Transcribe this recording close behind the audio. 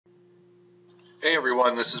Hey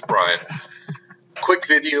everyone, this is Brian. Quick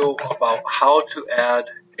video about how to add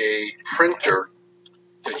a printer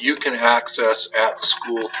that you can access at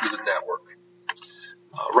school through the network.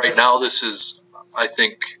 Right now this is, I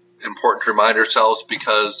think, important to remind ourselves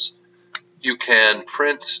because you can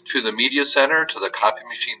print to the media center, to the copy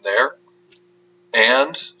machine there,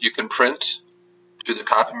 and you can print to the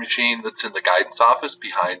copy machine that's in the guidance office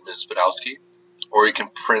behind Ms. Badowski, or you can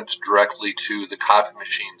print directly to the copy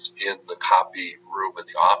machines in the copy room in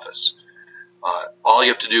the office. All you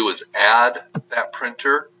have to do is add that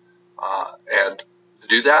printer, and to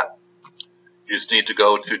do that, you just need to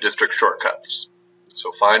go to District Shortcuts.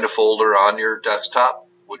 So find a folder on your desktop,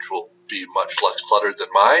 which will be much less cluttered than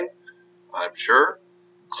mine, I'm sure.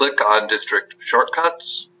 Click on District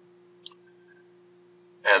Shortcuts,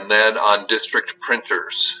 and then on District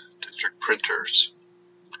Printers.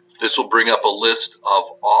 This will bring up a list of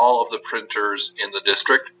all of the printers in the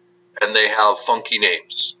district, and they have funky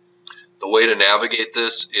names. The way to navigate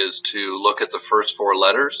this is to look at the first four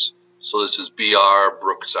letters. So this is BR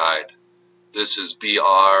Brookside. This is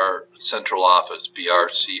BR Central Office,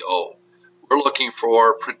 BRCO. We're looking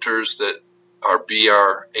for printers that are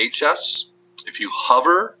BRHS. If you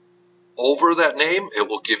hover over that name, it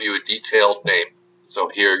will give you a detailed name. So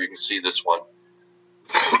here you can see this one.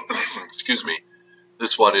 Excuse me.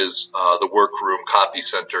 This one is the Workroom Copy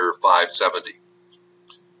Center 570.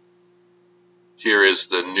 Here is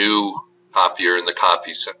the new copier in the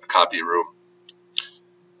copy room.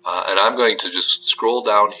 And I'm going to just scroll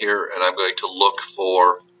down here and I'm going to look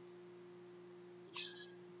for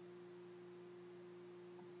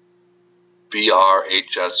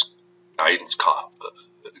BRHS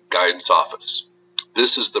Guidance Office.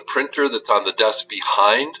 This is the printer that's on the desk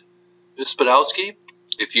behind Ms. Badowski.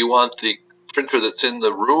 If you want the printer that's in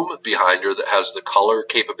the room behind her that has the color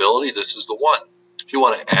capability, this is the one. If you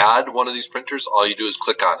want to add one of these printers, all you do is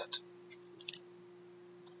click on it.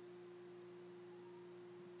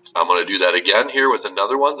 I'm going to do that again here with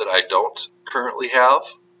another one that I don't currently have.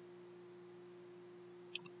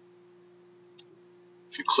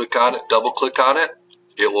 If you click on it, double click on it,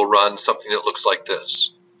 it will run something that looks like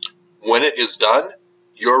this. When it is done,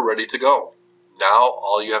 you're ready to go. Now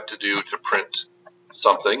all you have to do to print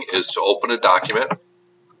something is to open a document,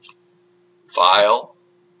 File,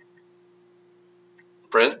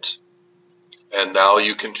 Print, and now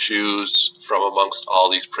you can choose from amongst all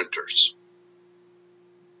these printers.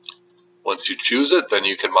 Once you choose it, then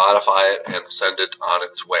you can modify it and send it on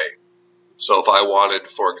its way. So if I wanted,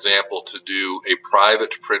 for example, to do a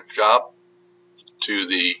private print job to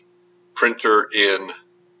the printer in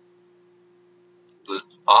the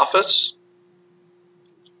office,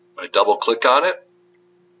 I double click on it.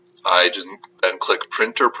 I then click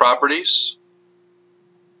Printer Properties,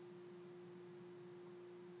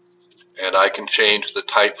 and I can change the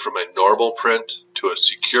type from a normal print to a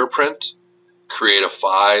secure print, create a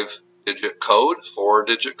 5-digit code,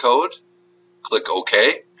 4-digit code, click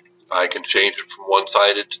OK. I can change it from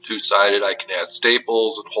one-sided to two-sided. I can add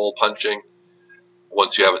staples and hole punching.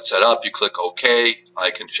 Once you have it set up, you click OK.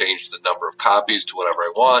 I can change the number of copies to whatever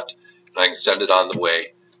I want, and I can send it on the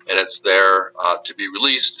way. And it's there to be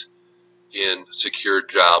released in secured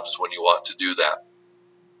jobs when you want to do that.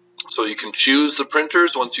 So you can choose the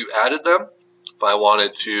printers once you've added them. If I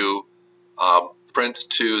wanted to print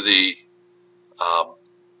to the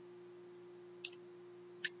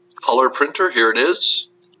color printer, here it is.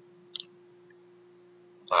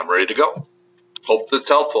 I'm ready to go. Hope that's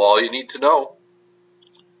helpful. All you need to know.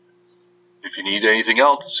 If you need anything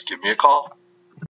else, give me a call.